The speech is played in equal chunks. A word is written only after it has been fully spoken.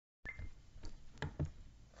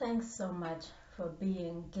Thanks so much for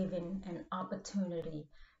being given an opportunity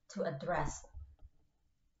to address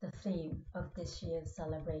the theme of this year's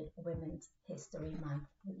Celebrate Women's History Month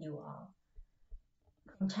with you all.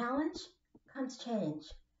 From challenge comes change.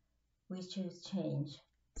 We choose change.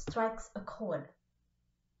 Strikes a chord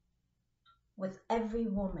with every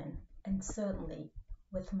woman and certainly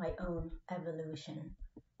with my own evolution.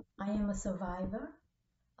 I am a survivor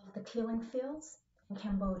of the killing fields in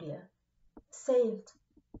Cambodia, saved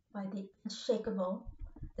by the unshakable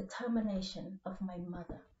determination of my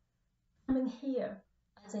mother. Coming here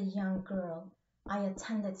as a young girl, I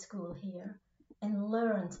attended school here and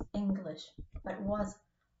learned English, but was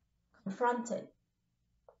confronted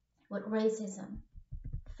with racism,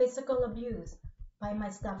 physical abuse by my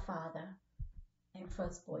stepfather and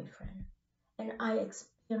first boyfriend. And I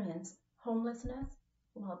experienced homelessness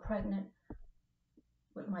while pregnant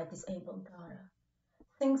with my disabled daughter.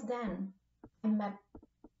 Since then, I met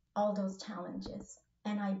all those challenges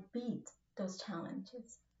and I beat those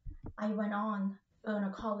challenges. I went on to earn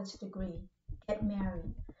a college degree, get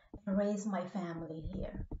married, and raise my family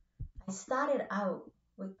here. I started out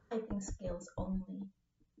with typing skills only.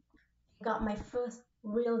 I got my first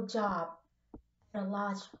real job at a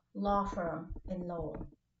large law firm in Lowell.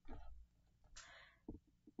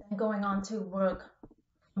 Then going on to work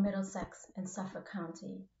for Middlesex and Suffolk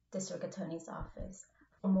County District Attorney's Office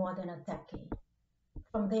for more than a decade.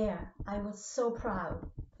 From there, I was so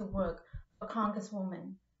proud to work for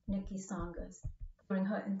Congresswoman Nikki Saunders during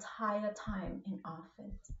her entire time in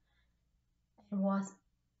office, and was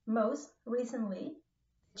most recently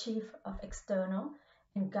Chief of External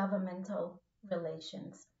and Governmental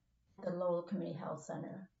Relations at the Lowell Community Health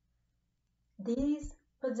Center. These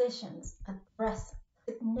positions address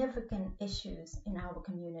significant issues in our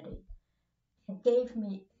community and gave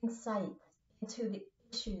me insight into the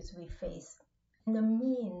issues we face and the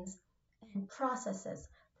means and processes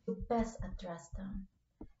to best address them.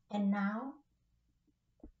 And now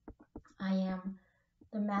I am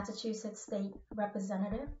the Massachusetts State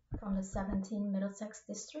Representative from the 17 Middlesex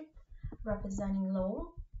District, representing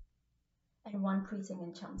Lowell and one precinct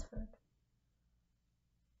in Chelmsford.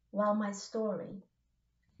 While my story,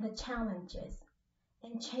 the challenges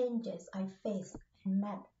and changes I faced and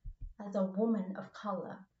met as a woman of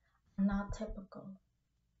color are not typical.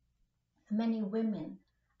 Many women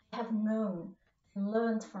I have known and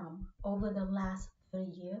learned from over the last 30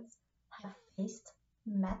 years have faced,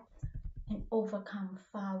 met, and overcome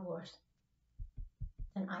far worse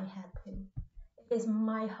than I had to. It is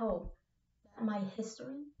my hope that my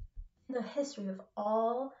history and the history of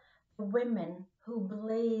all the women who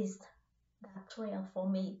blazed that trail for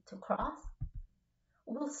me to cross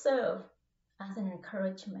will serve as an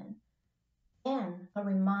encouragement and a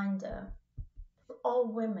reminder to all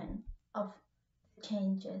women of the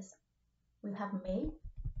changes we have made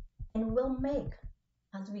and will make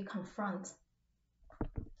as we confront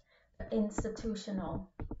the institutional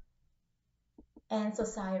and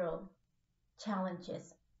societal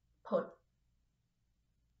challenges put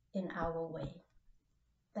in our way.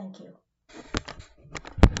 Thank you.